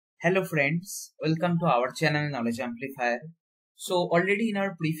Hello friends, welcome to our channel Knowledge Amplifier. So already in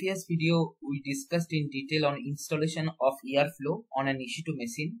our previous video we discussed in detail on installation of Airflow on an EC2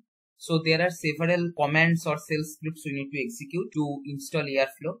 machine. So there are several commands or shell scripts we need to execute to install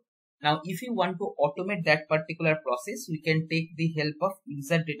Airflow. Now if you want to automate that particular process, we can take the help of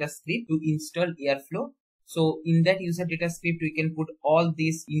userdata script to install Airflow. So in that userdata script, we can put all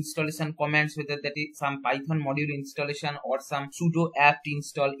these installation commands, whether that is some Python module installation or some sudo apt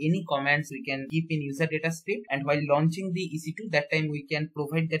install, any commands we can keep in userdata script. And while launching the EC2, that time we can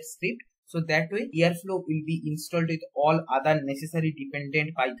provide that script. So that way Airflow will be installed with all other necessary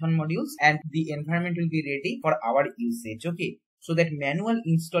dependent Python modules and the environment will be ready for our usage. Okay. So that manual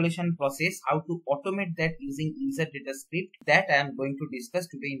installation process, how to automate that using userdata script, that I am going to discuss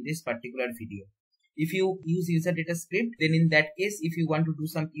today in this particular video. If you use userdata script, then in that case, if you want to do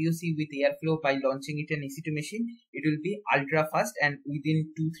some POC with Airflow by launching it in EC2 machine, it will be ultra fast and within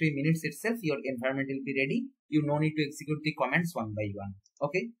 2-3 minutes itself, your environment will be ready. You no need to execute the commands one by one.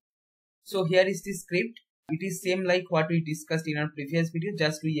 Okay. So here is the script. It is same like what we discussed in our previous video,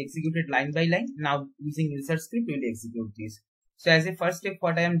 just we executed line by line. Now using UserScript, we will execute this. So as a first step,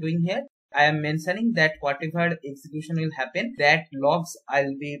 what I am doing here, I am mentioning that whatever execution will happen, that logs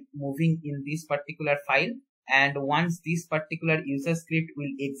I'll be moving in this particular file, and once this particular user script will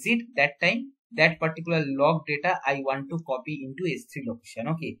exit, that time that particular log data I want to copy into S3 location.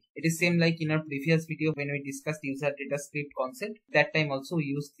 Okay, it is same like in our previous video when we discussed user data script concept. That time also we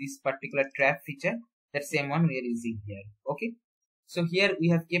used this particular trap feature. That same one we are using here. Okay. So here we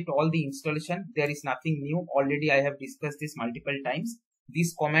have kept all the installation. There is nothing new. Already I have discussed this multiple times.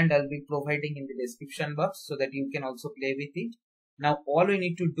 This command I'll be providing in the description box so that you can also play with it. Now all we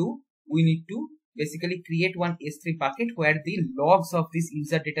need to do, we need to basically create one S3 bucket where the logs of this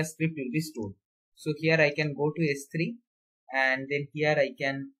user data script will be stored. So here I can go to S3 and then here I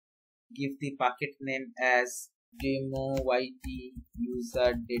can give the bucket name as demo yt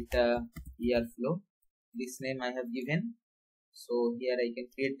user data airflow. This name I have given. So here I can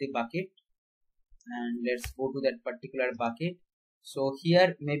create the bucket and let's go to that particular bucket. So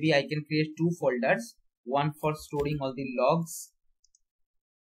here maybe I can create two folders, one for storing all the logs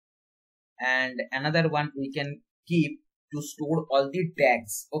and another one we can keep to store all the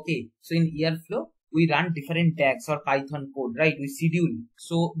tags. Okay, so in Airflow we run different tags or Python code, right? We schedule.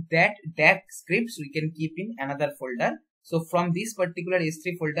 So that tag scripts we can keep in another folder. So from this particular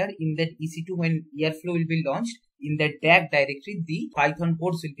S3 folder, in that EC2 when Airflow will be launched, in that tag directory the Python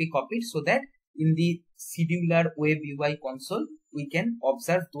codes will be copied so that in the scheduler web UI console we can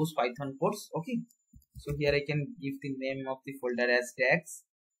observe those Python codes. Okay, so here I can give the name of the folder as tags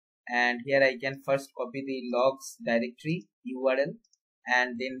and here I can first copy the logs directory URL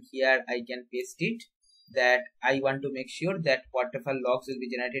and then here I can paste it, that I want to make sure that whatever logs will be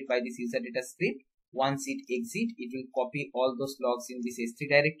generated by this user data script, once it exit it will copy all those logs in this S3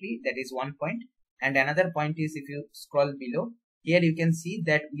 directory. That is one point. And another point is, if you scroll below, here you can see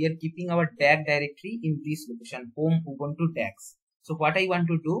that we are keeping our tag directory in this location, home Ubuntu tags. So what I want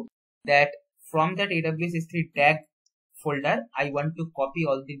to do, that from that AWS S3 tag folder, I want to copy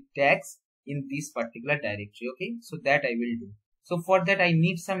all the tags in this particular directory. Okay, so that I will do. So for that I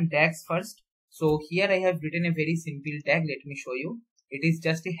need some tags first. So here I have written a very simple tag. Let me show you. It is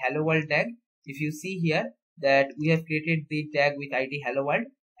just a hello world tag. If you see here that we have created the tag with ID hello world,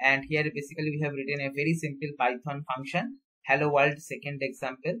 and here basically we have written a very simple Python function hello world second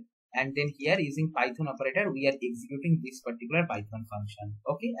example, and then here using Python operator we are executing this particular Python function.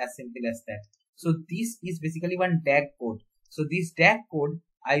 Okay, as simple as that. So this is basically one tag code. So this tag code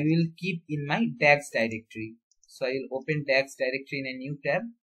I will keep in my tags directory. So I will open tags directory in a new tab,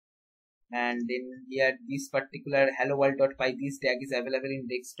 and then here this particular hello world.py, this tag is available in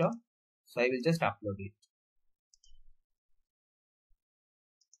desktop. So I will just upload it.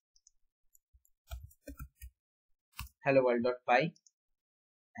 Hello world.py,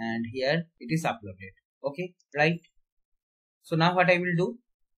 and here it is uploaded. Okay, right? So now what I will do,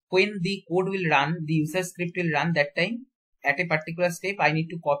 when the code will run, the user script will run, that time at a particular step I need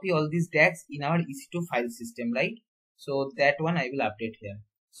to copy all these tags in our EC2 file system, right? So that one I will update here.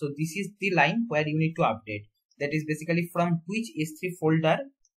 So this is the line where you need to update. That is basically from which S3 folder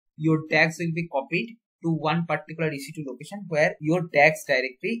your tags will be copied to one particular EC2 location where your tags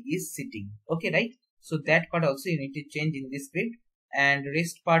directory is sitting. Okay, right? So that part also you need to change in this script, and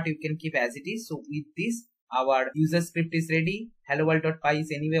rest part you can keep as it is. So with this our user script is ready. Hello world.py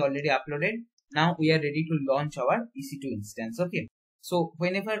is anyway already uploaded. Now we are ready to launch our EC2 instance. Okay. So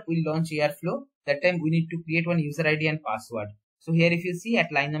whenever we launch Airflow, that time we need to create one user ID and password. So here if you see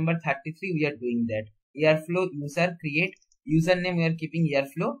at line number 33 we are doing that. Airflow user create username we are keeping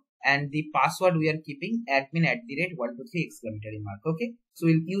Airflow and the password we are keeping admin@123!. Okay, so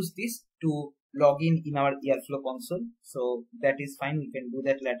we'll use this to log in our Airflow console. So that is fine, we can do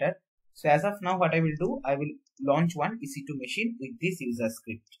that later. So as of now, what I will do, I will launch one EC2 machine with this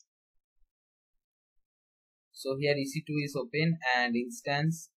UserScript. So here EC2 is open and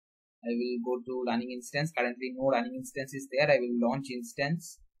instance. I will go to running instance. Currently no running instance is there. I will launch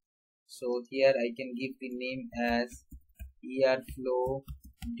instance. So here I can give the name as Airflow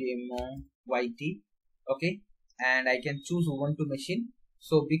demo YT. Okay, and I can choose Ubuntu machine.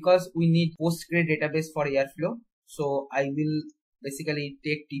 So because we need Postgre database for Airflow, so I will basically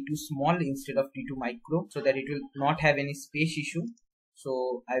take T2 small instead of T2 micro, so that it will not have any space issue.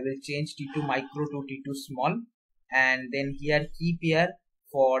 So I will change T2 micro to T2 small, and then here keep here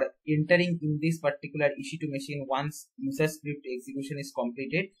for entering in this particular EC2 machine. Once UserScript execution is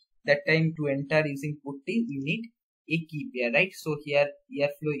completed, that time to enter using putty we need a key pair, right? So here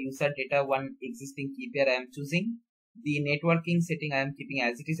Airflow user data one existing key pair I am choosing. The networking setting I am keeping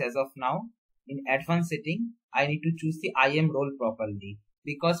as it is as of now. In advanced setting, I need to choose the IAM role properly,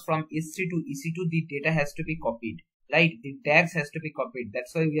 because from S3 to EC2 the data has to be copied, right? The tags has to be copied.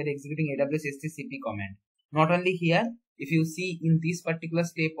 That's why we are executing AWS EC2 command. Not only here, if you see in this particular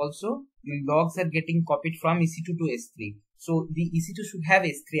step also, the logs are getting copied from EC2 to S3. So the EC2 should have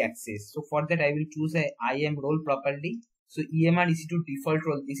S3 access. So for that I will choose a IAM role properly. So EMR EC2 default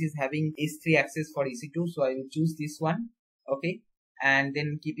role, this is having S3 access for EC2. So I will choose this one. Okay. And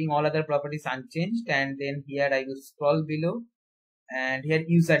then keeping all other properties unchanged. And then here I will scroll below. And here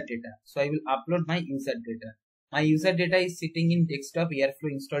user data. So I will upload my user data. My user data is sitting in desktop airflow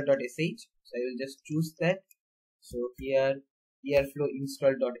install.sh. So I will just choose that. So here airflow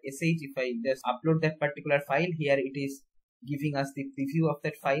install.sh. If I just upload that particular file, here it is giving us the preview of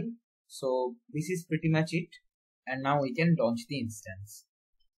that file. So this is pretty much it. And now we can launch the instance.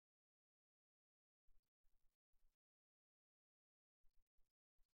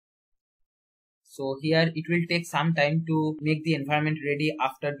 So here it will take some time to make the environment ready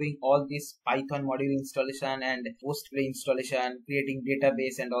after doing all this Python module installation and Postgre installation, creating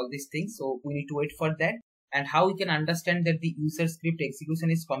database and all these things. So we need to wait for that. And how we can understand that the UserScript execution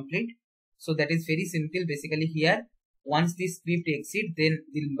is complete? So that is very simple. Basically here, once the script exits, then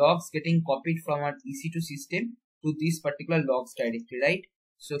the logs getting copied from our EC2 system to this particular logs directory, right?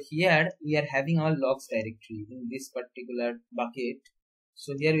 So here we are having our logs directory in this particular bucket.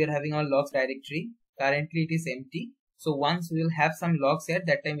 So here we are having our logs directory. Currently it is empty. So once we will have some logs here,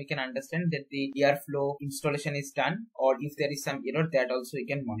 that time we can understand that the Airflow installation is done, or if there is some error, that also we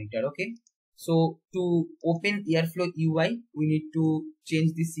can monitor. Okay. So to open Airflow UI, we need to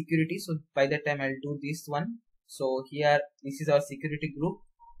change the security. So by that time I'll do this one. So here this is our security group.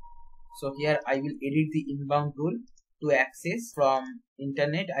 So here I will edit the inbound rule to access from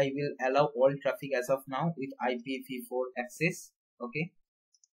internet. I will allow all traffic as of now with IPv4 access. Okay.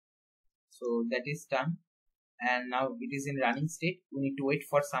 So that is done. And now it is in running state. We need to wait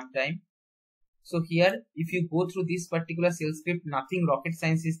for some time. So here, if you go through this particular shell script, nothing rocket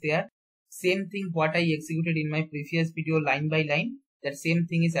science is there. Same thing what I executed in my previous video line by line. That same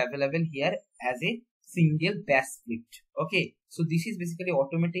thing is available here as a single bash script. Okay. So this is basically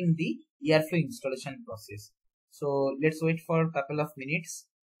automating the Airflow installation process. So let's wait for a couple of minutes.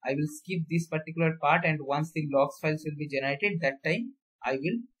 I will skip this particular part, and once the logs files will be generated, that time I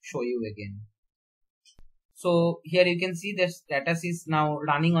will show you again. So here you can see that status is now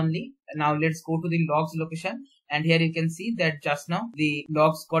running only. Now let's go to the logs location, and here you can see that just now the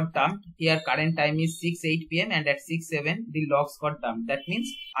logs got dumped. Here current time is 6:08 PM and at 6:07 the logs got dumped. That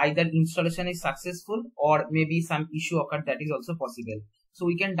means either installation is successful or maybe some issue occurred. That is also possible. So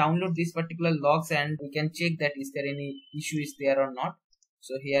we can download this particular logs and we can check that is there any issue is there or not.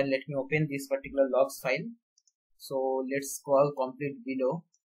 So here let me open this particular logs file. So let's scroll complete below.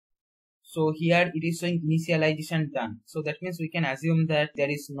 So here it is showing initialization done. So that means we can assume that there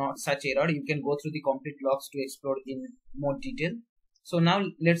is not such error. You can go through the complete logs to explore in more detail. So now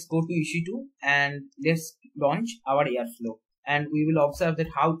let's go to EC2 and let's launch our Airflow. And we will observe that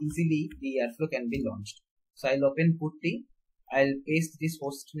how easily the Airflow can be launched. So I'll open putty. I'll paste this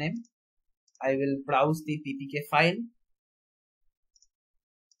host name. I will browse the ppk file.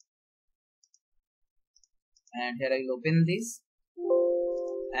 And here I will open this.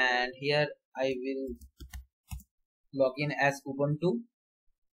 And here I will log in as Ubuntu.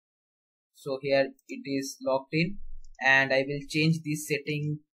 So here it is logged in, and I will change this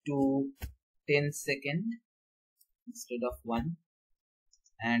setting to 10 seconds instead of 1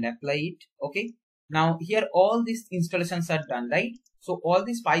 and apply it. Okay. Now here all these installations are done, right? So all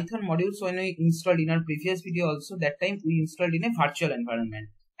these Python modules when we installed in our previous video also, that time we installed in a virtual environment.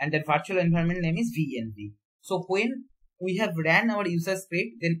 and that virtual environment name is VNV. So when we have ran our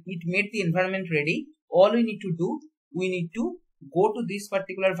UserScript, then it made the environment ready. All we need to do, we need to go to this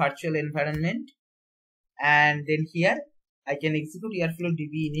particular virtual environment, and then here I can execute Airflow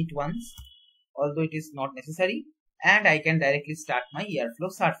DB init once, although it is not necessary, and I can directly start my Airflow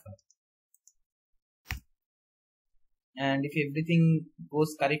server. And if everything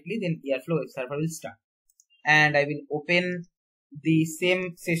goes correctly, then Airflow web server will start. And I will open the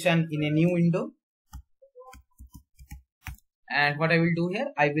same session in a new window. And what I will do here,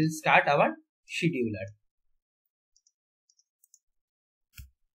 I will start our scheduler.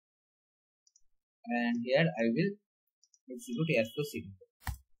 And here I will execute Airflow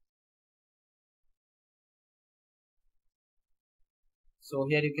scheduler. So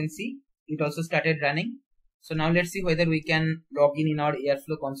here you can see it also started running. So now let's see whether we can log in our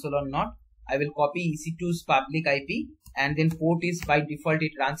Airflow console or not. I will copy EC2's public IP, and then port is by default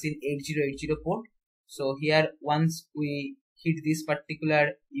it runs in 8080 port. So here once we hit this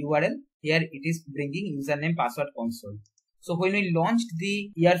particular URL, here it is bringing username password console. So when we launched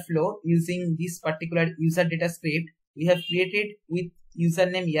the Airflow using this particular userdata script, we have created with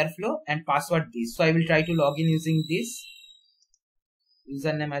username Airflow and password this. So I will try to log in using this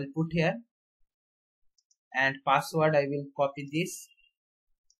username. I'll put here, and password I will copy this,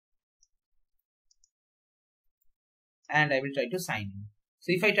 and I will try to sign in. So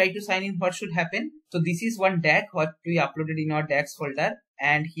if I try to sign in, what should happen? So this is one DAG what we uploaded in our DAGs folder,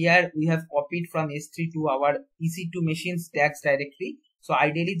 and here we have copied from S3 to our EC2 machines DAGs directly. So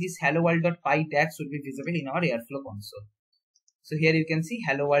ideally this hello world.py DAG should be visible in our Airflow console. So here you can see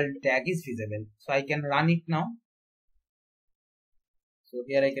hello world DAG is visible. So I can run it now. So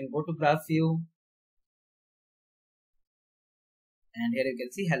here I can go to graph view, and here you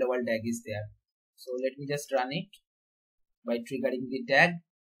can see hello world DAG is there. So let me just run it by triggering the DAG.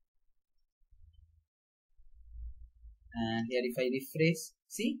 And here if I refresh,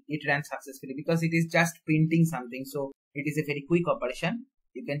 see it ran successfully because it is just printing something. So it is a very quick operation.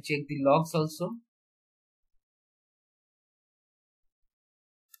 You can check the logs also.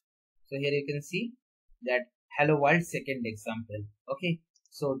 So here you can see that hello world second example. Okay,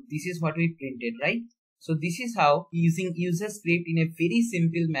 so this is what we printed, right? So this is how using UserScript in a very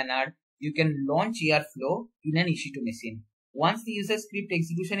simple manner you can launch Airflow in an EC2 machine. Once the UserScript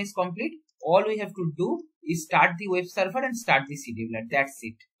execution is complete, all we have to do is start the web server and start the scheduler. That's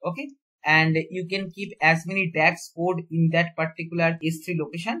it. Okay, and you can keep as many DAGs code in that particular S3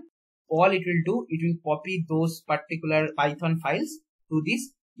 location. All it will do, it will copy those particular Python files to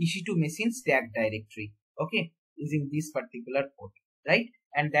this EC2 machine's DAG directory. Okay, using this particular code, right?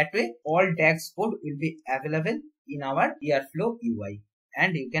 And that way all DAGs code will be available in our Airflow UI,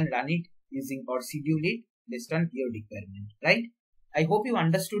 and you can run it using or schedule it based on your requirement, right? I hope you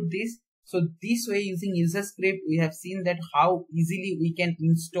understood this. So this way, using UserScript, we have seen that how easily we can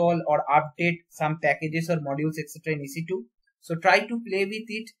install or update some packages or modules etc. in EC2. So try to play with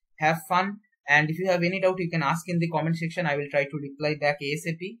it, have fun, and if you have any doubt, you can ask in the comment section. I will try to reply back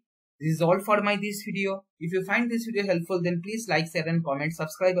ASAP. This is all for this video. If you find this video helpful, then please like, share and comment.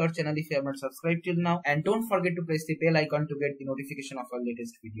 Subscribe our channel if you have not subscribed till now, and don't forget to press the bell icon to get the notification of our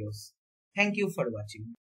latest videos. Thank you for watching.